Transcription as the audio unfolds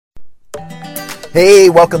Hey,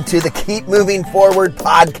 welcome to the Keep Moving Forward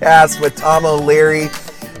podcast with Tom O'Leary.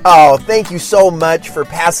 Oh, thank you so much for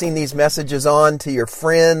passing these messages on to your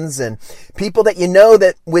friends and people that you know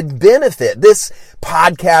that would benefit. This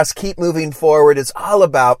podcast, Keep Moving Forward, is all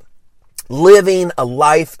about living a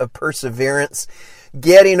life of perseverance,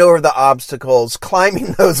 getting over the obstacles,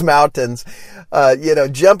 climbing those mountains,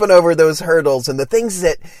 jumping over those hurdles and the things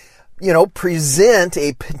that present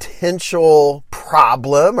a potential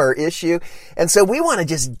problem or issue. And so we want to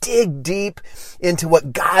just dig deep into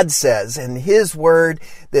what God says and His Word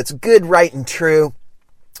that's good, right, and true.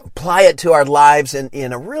 Apply it to our lives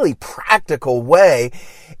in a really practical way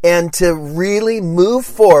and to really move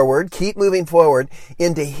forward, keep moving forward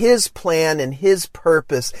into His plan and His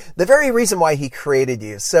purpose, the very reason why He created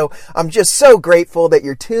you. So I'm just so grateful that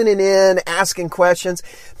you're tuning in, asking questions.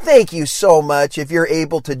 Thank you so much. If you're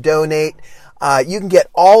able to donate, you can get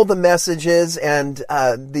all the messages and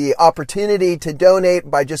the opportunity to donate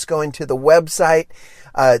by just going to the website,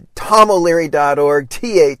 tomoleary.org,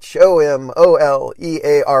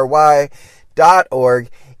 THOMOLEARY.org.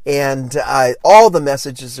 And all the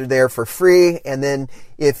messages are there for free. And then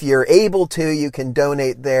if you're able to, you can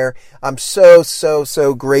donate there. I'm so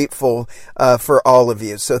grateful for all of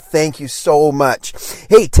you. So thank you so much.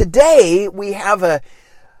 Hey, today we have a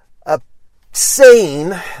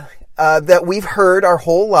saying that we've heard our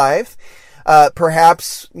whole life.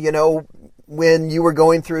 Perhaps, when you were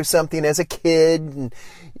going through something as a kid, and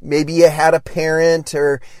maybe you had a parent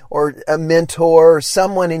or a mentor or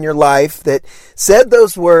someone in your life that said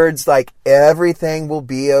those words like, everything will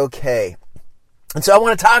be okay. And so I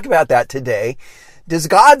want to talk about that today. Does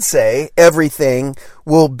God say everything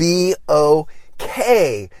will be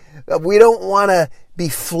okay? We don't want to be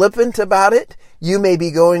flippant about it. You may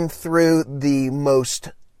be going through the most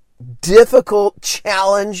difficult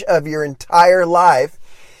challenge of your entire life,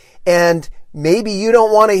 and maybe you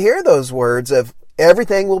don't want to hear those words of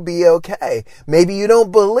everything will be okay. Maybe you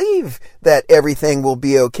don't believe that everything will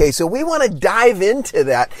be okay. So we want to dive into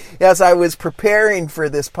that. As I was preparing for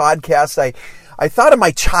this podcast, I thought of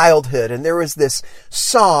my childhood, and there was this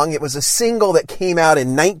song. It was a single that came out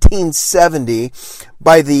in 1970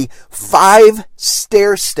 by the Five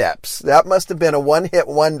Stairsteps. That must have been a one-hit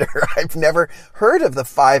wonder. I've never heard of the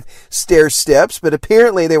Five Stairsteps, but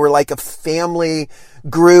apparently they were like a family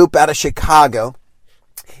group out of Chicago.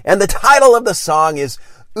 And the title of the song is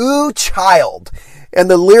Ooh Child. And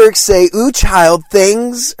the lyrics say, ooh child,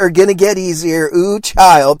 things are going to get easier. Ooh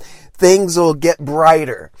child, things will get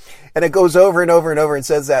brighter. And it goes over and over and over and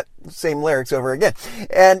says that same lyrics over again.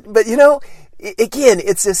 But again,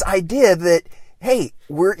 it's this idea that, hey,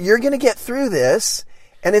 you're going to get through this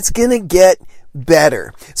and it's going to get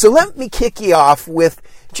better. So let me kick you off with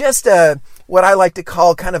just what I like to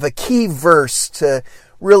call kind of a key verse to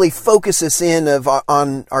really focus us in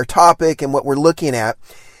on our topic and what we're looking at.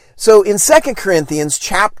 So in 2 Corinthians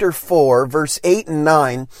chapter 4, verse 8 and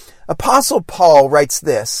 9, Apostle Paul writes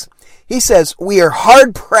this. He says, we are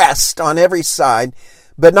hard pressed on every side,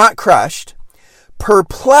 but not crushed,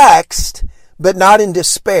 perplexed, but not in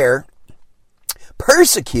despair,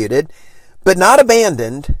 persecuted, but not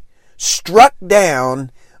abandoned, struck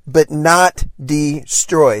down, but not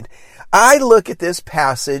destroyed. I look at this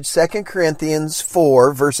passage, 2 Corinthians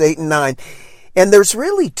 4, verse 8 and 9, and there's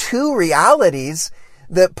really two realities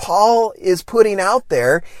that Paul is putting out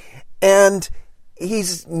there, and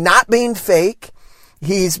he's not being fake.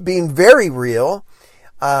 He's being very real.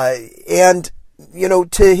 To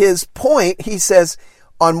his point, he says,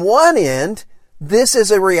 on one end, this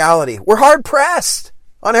is a reality. We're hard pressed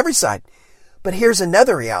on every side. But here's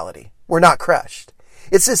another reality. We're not crushed.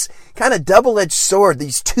 It's this kind of double-edged sword,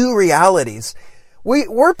 these two realities.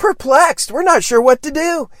 We're perplexed. We're not sure what to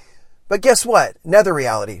do. But guess what? Another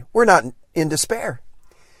reality. We're not in despair.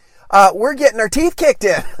 We're getting our teeth kicked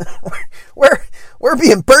in. we're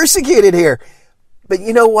being persecuted here. But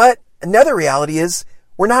you know what? Another reality is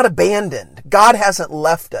we're not abandoned. God hasn't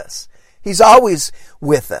left us. He's always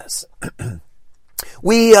with us.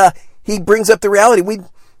 He brings up the reality.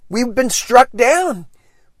 We've been struck down.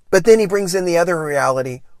 But then he brings in the other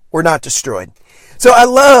reality. We're not destroyed. So I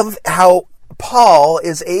love how Paul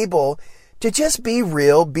is able to just be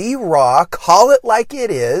real, be raw, call it like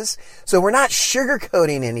it is. So we're not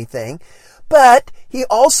sugarcoating anything. But he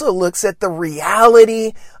also looks at the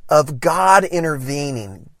reality of God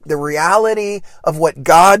intervening, the reality of what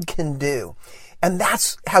God can do. And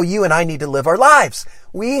that's how you and I need to live our lives.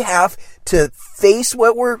 We have to face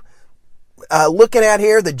what we're looking at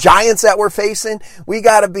here, the giants that we're facing. We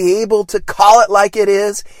got to be able to call it like it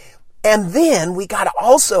is. And then we got to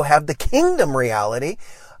also have the kingdom reality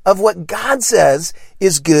of what God says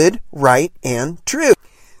is good, right, and true.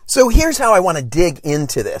 So here's how I want to dig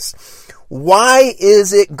into this. Why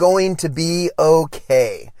is it going to be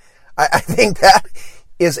okay? I think that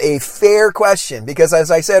is a fair question because, as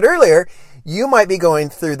I said earlier, you might be going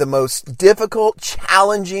through the most difficult,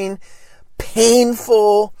 challenging,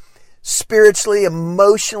 painful, spiritually,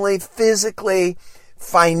 emotionally, physically,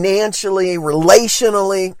 financially,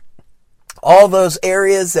 relationally, all those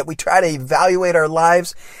areas that we try to evaluate our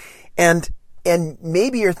lives. And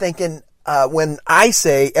maybe you're thinking, when I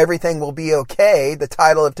say everything will be okay, the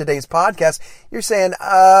title of today's podcast, you're saying,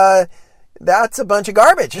 that's a bunch of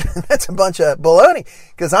garbage. That's a bunch of baloney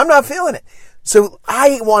because I'm not feeling it. So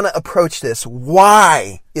I want to approach this.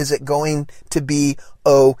 Why is it going to be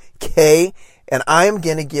okay? And I'm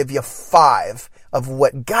going to give you 5 of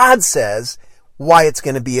what God says why it's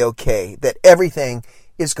going to be okay, that everything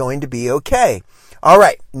is going to be okay. All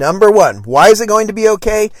right, number 1. Why is it going to be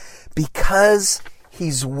okay? Because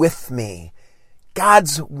He's with me.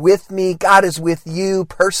 God's with me. God is with you.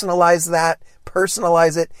 Personalize that.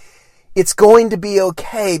 Personalize it. It's going to be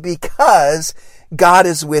okay because God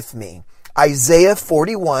is with me. Isaiah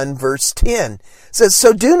 41 verse 10 says,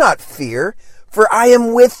 "So do not fear, for I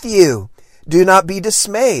am with you. Do not be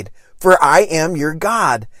dismayed, for I am your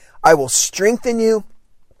God. I will strengthen you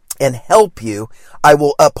and help you. I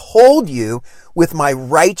will uphold you with my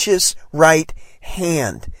righteous right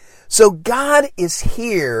hand." So God is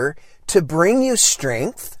here to bring you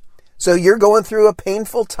strength. So you're going through a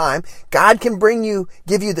painful time. God can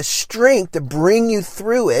give you the strength to bring you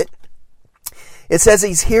through it. It says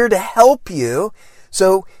He's here to help you.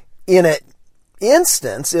 So in an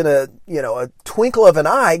instance, in a twinkle of an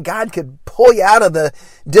eye, God could pull you out of the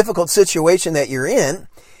difficult situation that you're in.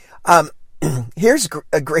 Here's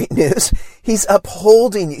a great news. He's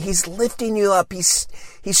upholding you. He's lifting you up. He's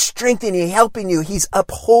strengthening you, helping you. He's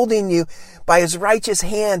upholding you by His righteous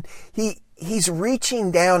hand. He's reaching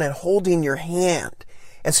down and holding your hand.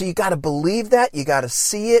 And so you got to believe that. You got to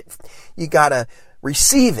see it. You got to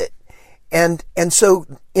receive it. And so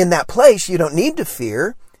in that place, you don't need to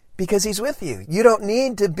fear because He's with you. You don't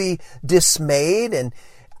need to be dismayed and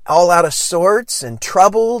all out of sorts and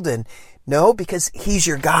troubled. And no, because He's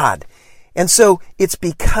your God. And so it's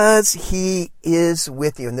because He is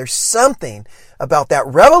with you. And there's something about that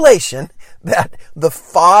revelation that the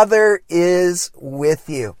Father is with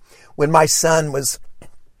you. When my son was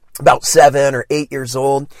about 7 or 8 years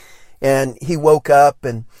old, and he woke up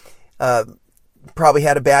and probably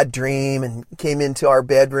had a bad dream and came into our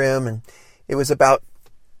bedroom, and it was about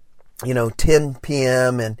 10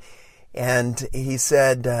 p.m. and he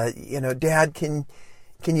said, "Dad, can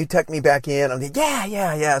you tuck me back in?" I'm like,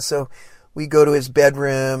 yeah. So we go to his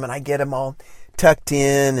bedroom and I get him all tucked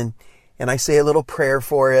in and I say a little prayer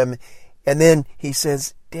for him, and then he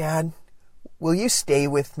says, "Dad, will you stay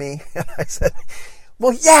with me?" And I said,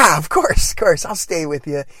 "Well, yeah, of course, I'll stay with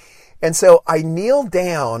you." And so I kneel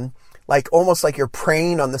down, almost like you're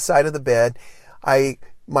praying on the side of the bed.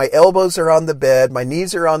 My elbows are on the bed, my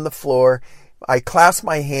knees are on the floor. I clasp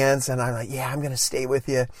my hands and I'm like, "Yeah, I'm going to stay with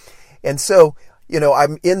you." And so,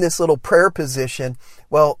 I'm in this little prayer position.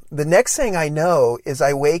 Well, the next thing I know is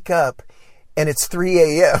I wake up and it's 3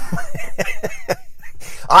 a.m.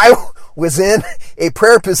 I was in a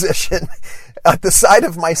prayer position at the side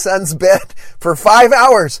of my son's bed for 5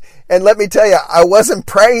 hours. And let me tell you, I wasn't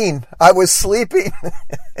praying. I was sleeping.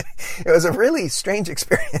 It was a really strange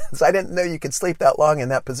experience. I didn't know you could sleep that long in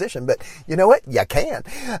that position, but you know what? You can.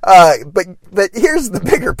 But here's the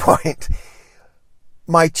bigger point.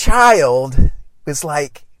 My child was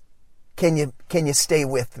like, can you stay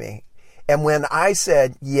with me? And when I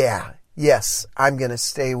said, yes, I'm going to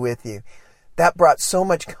stay with you, that brought so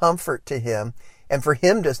much comfort to him and for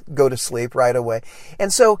him to go to sleep right away.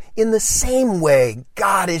 And so in the same way,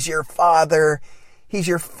 God is your Father. He's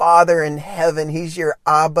your Father in heaven. He's your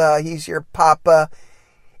Abba. He's your Papa.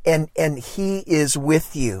 And He is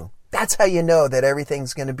with you. That's how you know that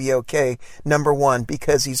everything's going to be okay. Number 1,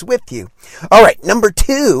 because He's with you. All right. Number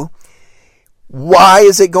 2, why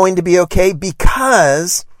is it going to be okay?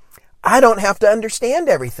 Because I don't have to understand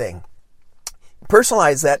everything.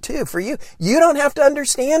 Personalize that too for you. You don't have to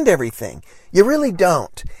understand everything. You really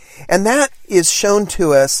don't. And that is shown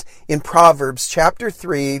to us in Proverbs chapter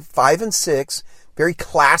 3, 5 and 6. Very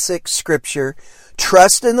classic scripture.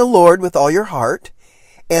 "Trust in the Lord with all your heart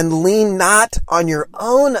and lean not on your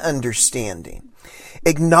own understanding.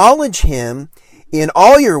 Acknowledge Him in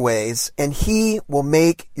all your ways and He will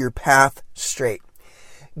make your path straight."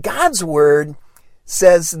 God's word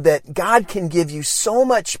says that God can give you so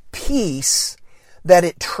much peace that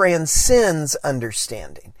it transcends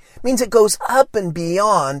understanding. It means it goes up and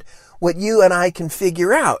beyond what you and I can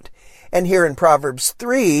figure out. And here in Proverbs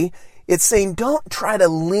 3, it's saying don't try to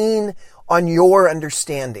lean on your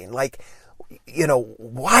understanding. Like,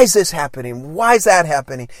 why is this happening? Why is that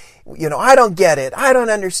happening? I don't get it. I don't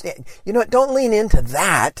understand. Don't lean into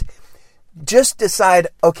that. Just decide,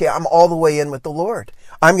 okay, I'm all the way in with the Lord.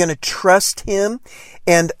 I'm going to trust Him,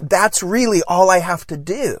 and that's really all I have to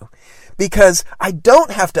do. Because I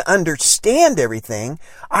don't have to understand everything.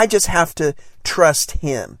 I just have to trust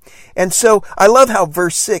Him. And so I love how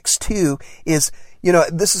verse 6 too is,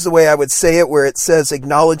 this is the way I would say it, where it says,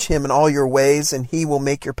 acknowledge Him in all your ways and He will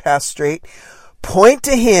make your path straight. Point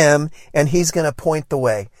to Him and He's going to point the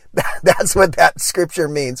way. That's what that scripture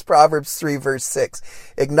means. Proverbs 3 verse 6.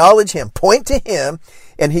 Acknowledge Him, point to Him,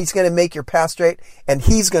 and He's going to make your path straight, and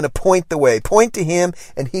He's going to point the way. Point to Him,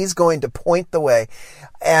 and He's going to point the way.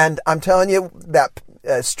 And I'm telling you, that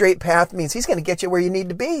straight path means He's going to get you where you need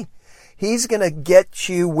to be. He's going to get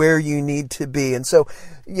you where you need to be. And so,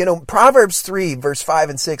 Proverbs 3 verse 5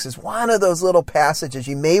 and 6 is one of those little passages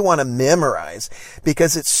you may want to memorize,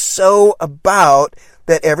 because it's so about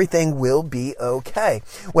that everything will be okay.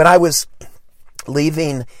 When I was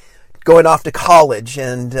going off to college,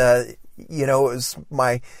 and, it was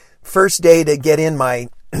my first day to get in my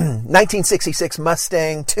 1966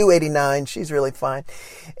 Mustang 289. She's really fine.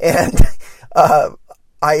 And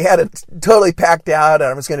I had it totally packed out, and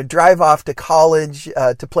I was going to drive off to college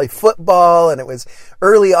to play football, and it was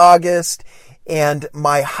early August. And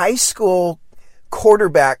my high school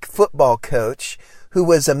quarterback football coach, who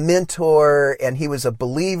was a mentor and he was a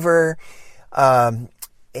believer,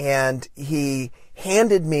 and he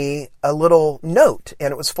handed me a little note,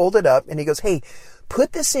 and it was folded up, and he goes, "Hey,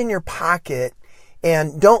 put this in your pocket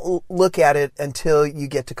and don't look at it until you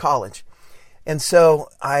get to college." And so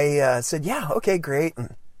I said, "Yeah, okay, great."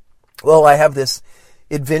 And, well, I have this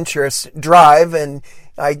adventurous drive, and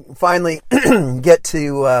I finally get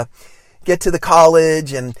to the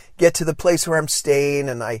college and get to the place where I'm staying,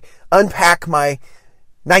 and I unpack my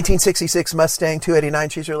 1966 Mustang 289.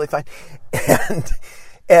 She's really fine.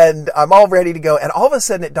 And I'm all ready to go. And all of a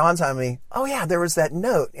sudden it dawns on me, oh yeah, there was that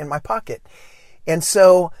note in my pocket. And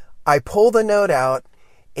so I pull the note out,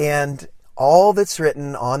 and all that's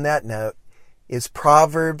written on that note is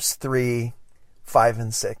Proverbs 3, 5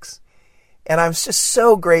 and 6. And I was just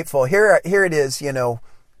so grateful. Here it is,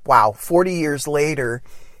 40 years later.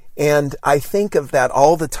 And I think of that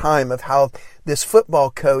all the time, of how this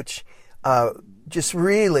football coach just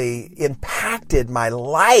really impacted my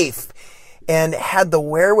life and had the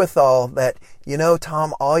wherewithal that,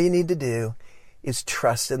 Tom, all you need to do is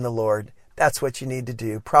trust in the Lord. That's what you need to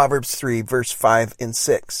do. Proverbs 3, verse 5 and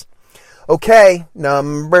 6. Okay,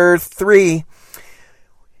 number 3.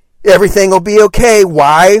 Everything will be okay.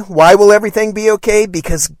 Why? Why will everything be okay?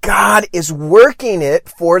 Because God is working it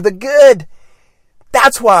for the good.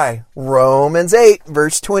 That's why. Romans 8,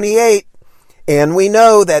 verse 28. And we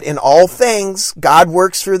know that in all things, God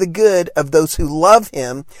works for the good of those who love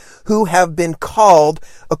Him, who have been called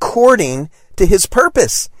according to His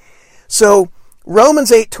purpose. So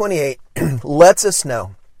Romans 8:28 lets us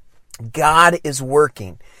know God is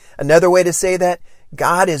working. Another way to say that,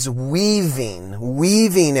 God is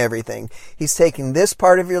weaving everything. He's taking this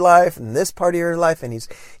part of your life and this part of your life, and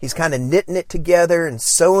he's kind of knitting it together and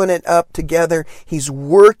sewing it up together. He's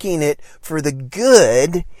working it for the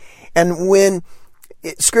good. And when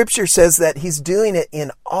Scripture says that He's doing it in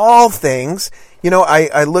all things,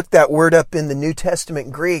 I looked that word up in the New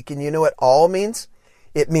Testament Greek, and you know what all means?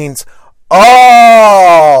 It means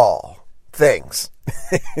all things.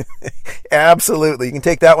 Absolutely. You can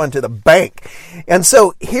take that one to the bank. And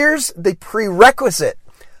so here's the prerequisite.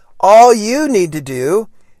 All you need to do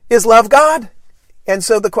is love God. And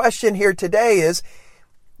so the question here today is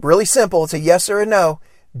really simple. It's a yes or a no.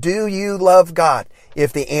 Do you love God?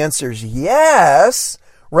 If the answer is yes,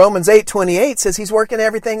 Romans 8:28 says He's working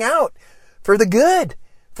everything out for the good,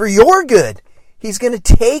 for your good. He's going to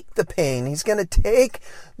take the pain. He's going to take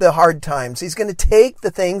the hard times. He's going to take the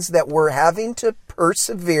things that we're having to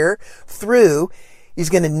persevere through. He's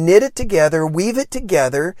going to knit it together, weave it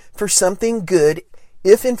together for something good,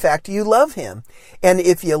 if in fact you love Him. And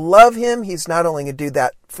if you love Him, He's not only going to do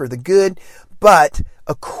that for the good, but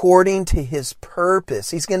according to His purpose.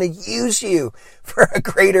 He's going to use you for a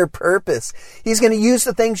greater purpose. He's going to use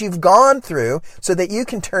the things you've gone through so that you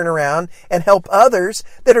can turn around and help others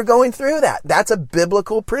that are going through that. That's a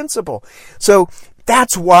biblical principle. So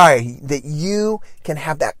that's why that you can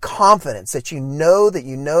have that confidence that you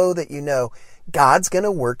know God's going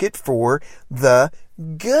to work it for the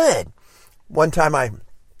good. One time I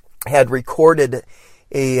had recorded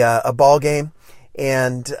a ball game,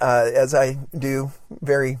 and as I do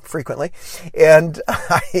very frequently. And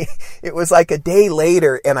it was like a day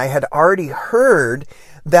later, and I had already heard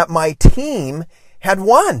that my team had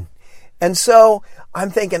won. And so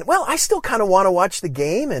I'm thinking, well, I still kind of want to watch the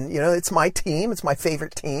game, and it's my team, it's my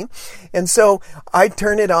favorite team. And so I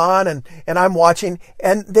turn it on and I'm watching,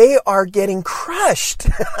 and they are getting crushed.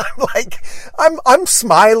 I'm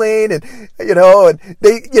smiling, and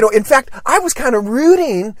they, in fact, I was kind of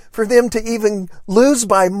rooting for them to even lose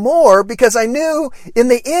by more, because I knew in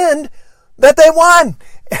the end that they won.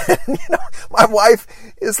 And, my wife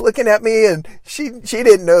is looking at me, and she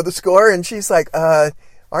didn't know the score, and she's like,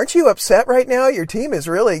 aren't you upset right now? Your team is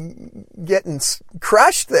really getting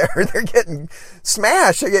crushed there. They're getting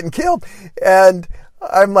smashed. They're getting killed. And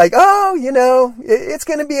I'm like, oh, it's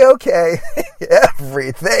going to be okay.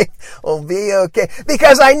 Everything will be okay.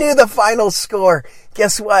 Because I knew the final score.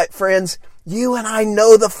 Guess what, friends? You and I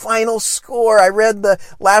know the final score. I read the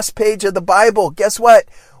last page of the Bible. Guess what?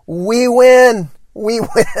 We win. We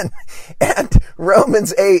win. And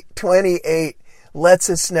Romans 8:28 lets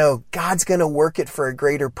us know God's going to work it for a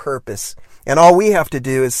greater purpose. And all we have to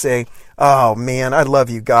do is say, oh man, I love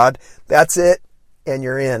you, God. That's it. And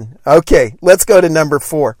you're in. Okay, let's go to number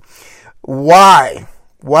 4. Why?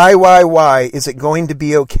 Why is it going to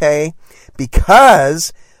be okay?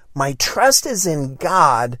 Because my trust is in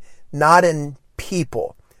God, not in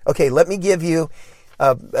people. Okay, let me give you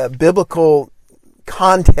a biblical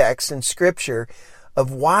context in Scripture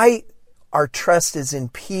of why our trust is in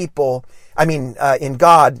people. In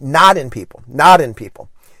God, not in people. Not in people.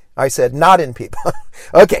 I said not in people.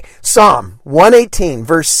 Okay, Psalm 118,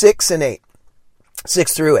 verse 6 and 8.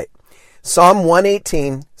 6 through 8. Psalm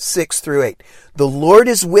 118, 6 through 8. The Lord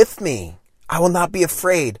is with me. I will not be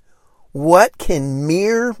afraid. What can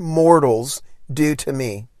mere mortals do to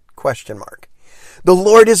me? Question mark. The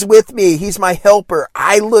Lord is with me. He's my helper.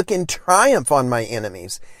 I look in triumph on my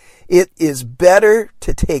enemies. It is better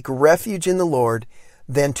to take refuge in the Lord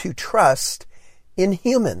than to trust in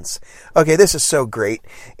humans. Okay, this is so great.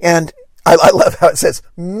 And I love how it says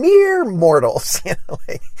mere mortals.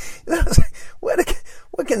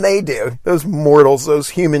 What can they do? Those mortals, those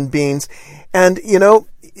human beings. And,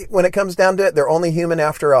 when it comes down to it, they're only human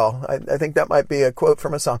after all. I think that might be a quote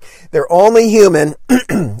from a song. They're only human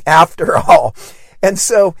after all. And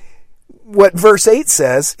so what verse 8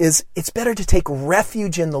 says is it's better to take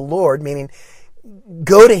refuge in the Lord, meaning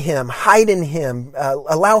go to Him, hide in Him,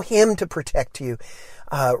 allow Him to protect you,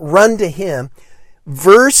 run to Him,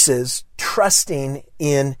 versus trusting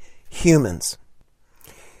in humans.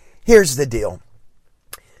 Here's the deal.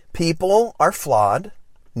 People are flawed.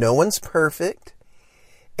 No one's perfect.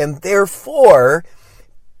 And therefore,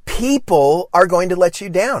 people are going to let you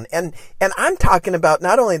down. And I'm talking about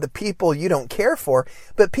not only the people you don't care for,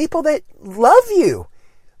 but people that love you.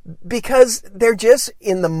 Because they're just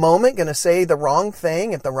in the moment going to say the wrong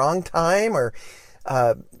thing at the wrong time, or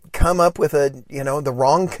come up with the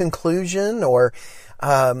wrong conclusion, or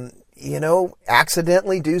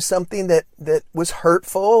accidentally do something that was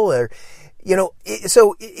hurtful, or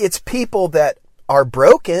so it's people that are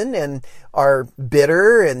broken and are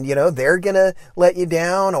bitter, and they're going to let you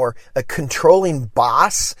down, or a controlling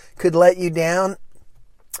boss could let you down.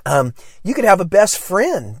 You could have a best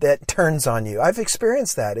friend that turns on you. I've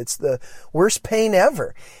experienced that. It's the worst pain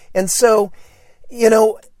ever. And so,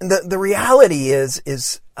 the reality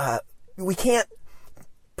is we can't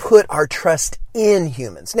put our trust in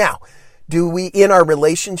humans. Now, do we, in our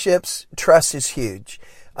relationships, trust is huge.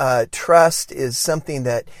 Trust is something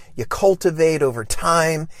that you cultivate over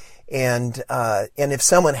time. And if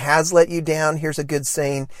someone has let you down, here's a good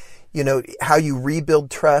saying, how you rebuild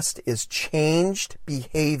trust is changed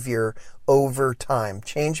behavior over time.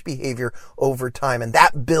 Change behavior over time. And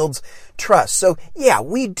that builds trust. So yeah,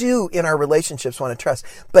 we do in our relationships want to trust,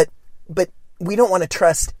 but we don't want to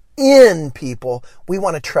trust in people. We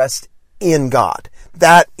want to trust in God.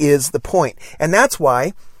 That is the point. And that's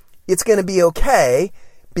why it's going to be okay,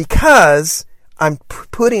 because I'm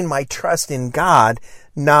putting my trust in God,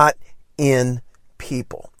 not in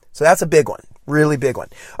people. So that's a big one. Really big one.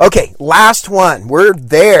 Okay, last one. We're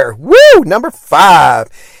there. Woo! Number 5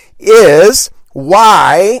 is,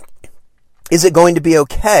 why is it going to be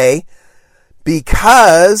okay?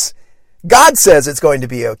 Because God says it's going to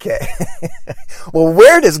be okay. Well,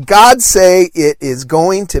 where does God say it is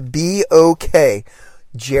going to be okay?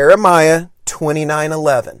 Jeremiah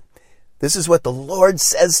 29:11. This is what the Lord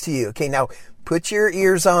says to you. Okay, now put your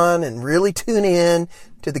ears on and really tune in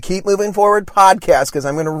to the Keep Moving Forward podcast, because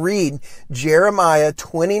I'm going to read Jeremiah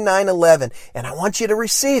 29:11, and I want you to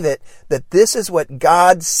receive it, that this is what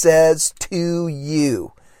God says to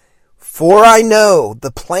you. For I know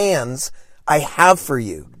the plans I have for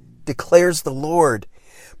you, declares the Lord.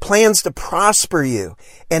 Plans to prosper you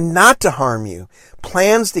and not to harm you.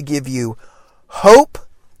 Plans to give you hope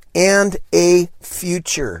and a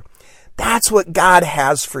future. That's what God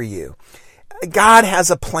has for you. God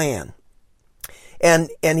has a plan. And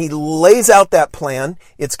he lays out that plan.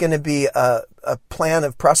 It's going to be a plan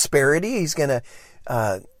of prosperity. He's going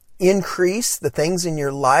to increase the things in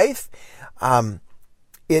your life.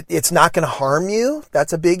 It's not going to harm you.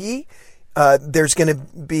 That's a biggie. There's going to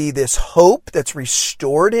be this hope that's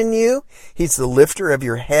restored in you. He's the lifter of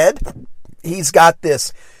your head. He's got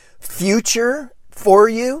this future for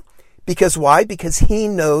you. Because why? Because he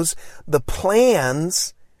knows the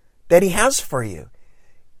plans that he has for you.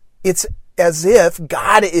 It's as if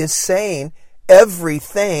God is saying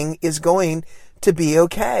everything is going to be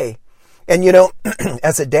okay. And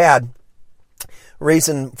as a dad,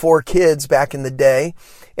 raising 4 kids back in the day,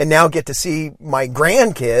 and now get to see my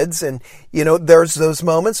grandkids, and there's those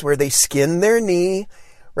moments where they skin their knee,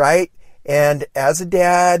 right? And as a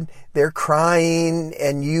dad, they're crying,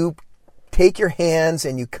 and you take your hands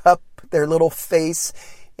and you cup their little face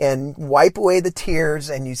and wipe away the tears,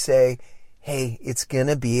 and you say, hey, it's going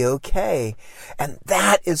to be okay. And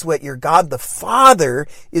that is what your God the Father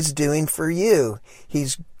is doing for you.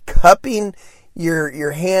 He's cupping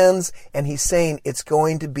your hands, and he's saying it's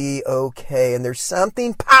going to be okay. And there's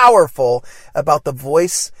something powerful about the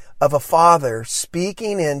voice of a father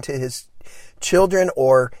speaking into his children,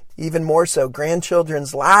 or even more so,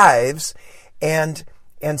 grandchildren's lives. And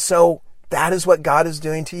so that is what God is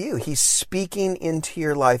doing to you. He's speaking into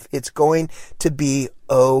your life. It's going to be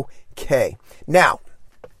okay. Now,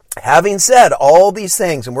 having said all these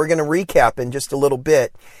things, and we're going to recap in just a little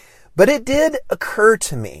bit, but it did occur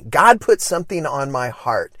to me. God put something on my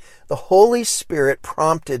heart. The Holy Spirit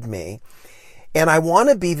prompted me, and I want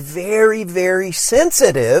to be very, very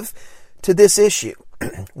sensitive to this issue.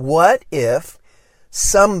 What if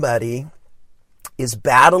somebody is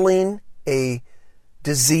battling a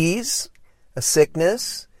disease, a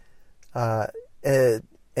sickness, an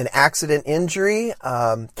accident, injury,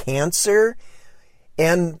 cancer,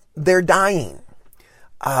 and they're dying?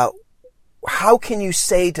 How can you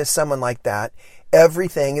say to someone like that,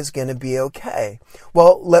 everything is going to be okay?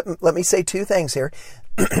 Well, let me say 2 things here.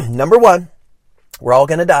 Number 1, we're all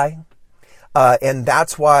going to die. And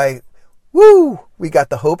that's why, we got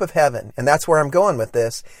the hope of heaven. And that's where I'm going with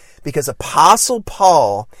this. Because Apostle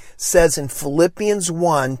Paul says in Philippians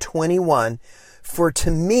 1:21, for to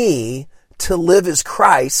me to live is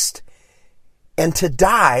Christ, and to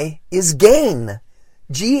die is gain.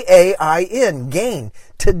 Gain, gain.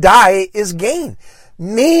 To die is gain.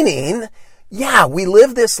 Meaning, we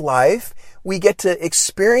live this life, we get to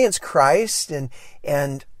experience Christ and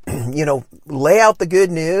lay out the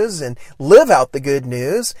good news and live out the good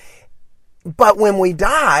news. But when we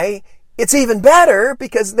die, it's even better,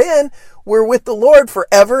 because then we're with the Lord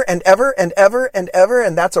forever and ever and ever and ever,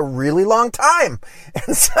 and that's a really long time.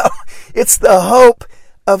 And so it's the hope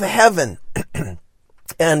of heaven.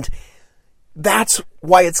 And that's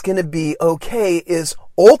why it's going to be okay, is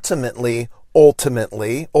ultimately,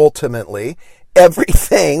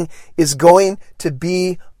 everything is going to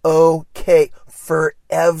be okay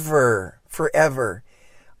forever.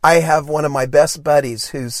 I have one of my best buddies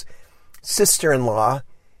whose sister-in-law,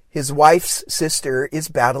 his wife's sister, is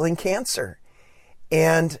battling cancer.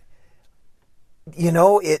 And,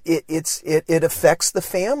 it affects the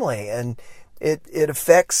family, and it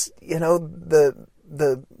affects,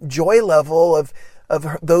 the joy level of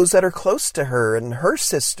those that are close to her and her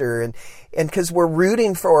sister, and because we're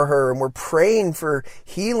rooting for her and we're praying for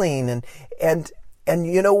healing, and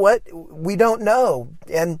you know what? We don't know.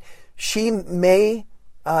 And she may,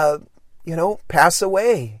 pass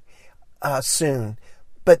away soon.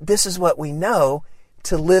 But this is what we know: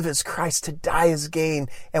 to live is Christ, to die is gain,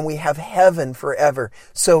 and we have heaven forever.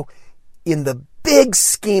 So in the big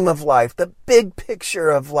scheme of life, the big picture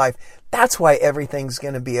of life, that's why everything's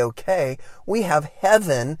going to be okay. We have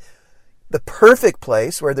heaven, the perfect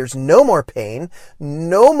place where there's no more pain,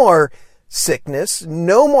 no more sickness,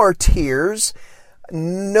 no more tears,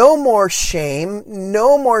 no more shame,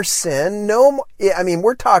 no more sin,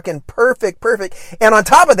 we're talking perfect. And on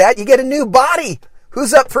top of that, you get a new body.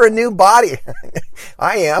 Who's up for a new body?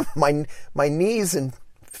 I am. My knees and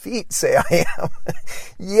feet say I am.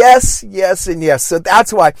 Yes, and yes. So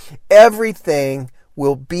that's why everything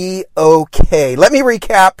will be okay. Let me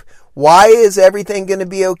recap. Why is everything going to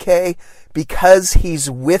be okay? Because he's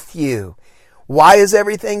with you. Why is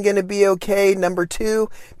everything going to be okay? Number 2,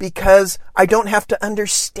 because I don't have to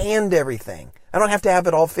understand everything. I don't have to have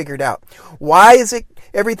it all figured out. Why is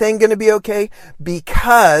everything going to be okay?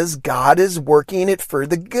 Because God is working it for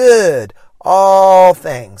the good. All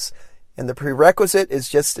things. And the prerequisite is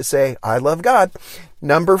just to say, I love God.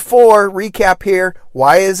 Number 4, recap here.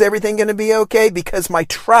 Why is everything going to be okay? Because my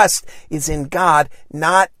trust is in God,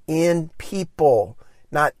 not in people.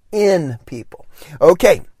 Not in people.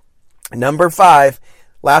 Okay. Number 5,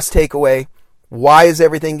 last takeaway. Why is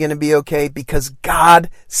everything going to be okay? Because God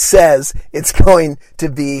says it's going to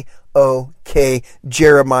be okay.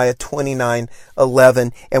 Jeremiah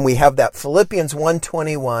 29:11. And we have that Philippians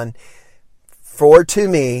 1:21. For to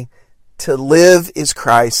me, to live is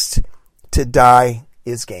Christ, to die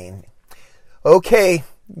is gain. Okay,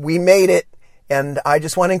 we made it. And I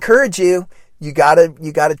just want to encourage you. You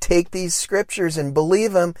gotta take these scriptures and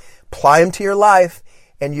believe them, apply them to your life,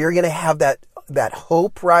 and you're going to have that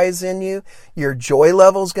hope rise in you. Your joy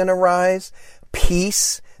level is going to rise.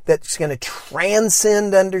 Peace that's going to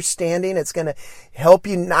transcend understanding. It's going to help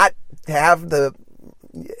you not have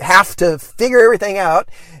to figure everything out.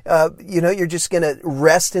 You're just going to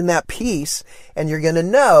rest in that peace, and you're going to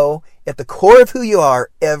know at the core of who you are,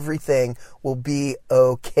 everything will be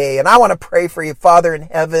okay. And I want to pray for you, Father in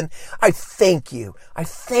heaven. I thank you. I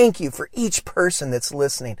thank you for each person that's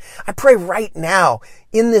listening. I pray right now,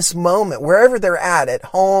 in this moment, wherever they're at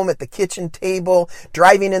home, at the kitchen table,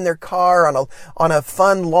 driving in their car, on a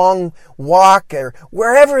fun long walk, or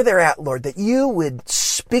wherever they're at, Lord, that you would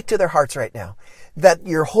speak to their hearts right now, that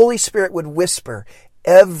your Holy Spirit would whisper,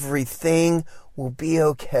 everything will be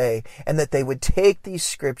okay, and that they would take these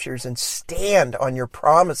scriptures and stand on your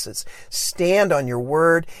promises, stand on your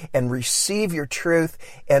word, and receive your truth,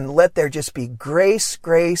 and let there just be grace,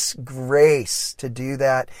 grace, grace to do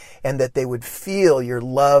that, and that they would feel your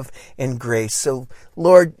love and grace. So,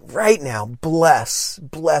 Lord, right now, bless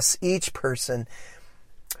each person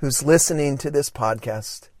who's listening to this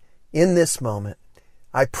podcast in this moment.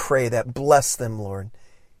 I pray that. Bless them, Lord.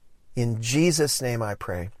 In Jesus' name I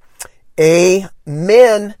pray.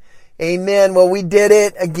 Amen. Amen. Well, we did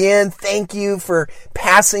it again. Thank you for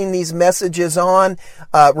passing these messages on.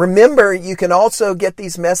 Remember, you can also get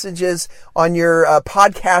these messages on your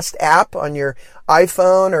podcast app, on your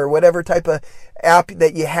iPhone or whatever type of app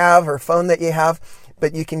that you have or phone that you have.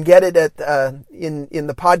 But you can get it in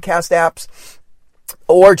the podcast apps,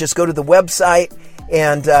 or just go to the website.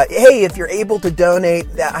 And hey, if you're able to donate,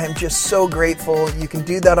 I'm just so grateful. You can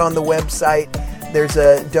do that on the website. There's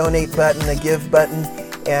a donate button, a give button,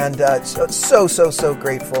 and so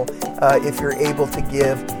grateful if you're able to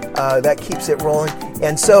give. That keeps it rolling.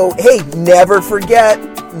 And so, hey, never forget,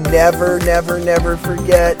 never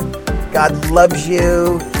forget, God loves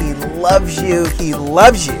you. He loves you. He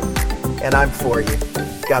loves you. And I'm for you.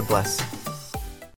 God bless.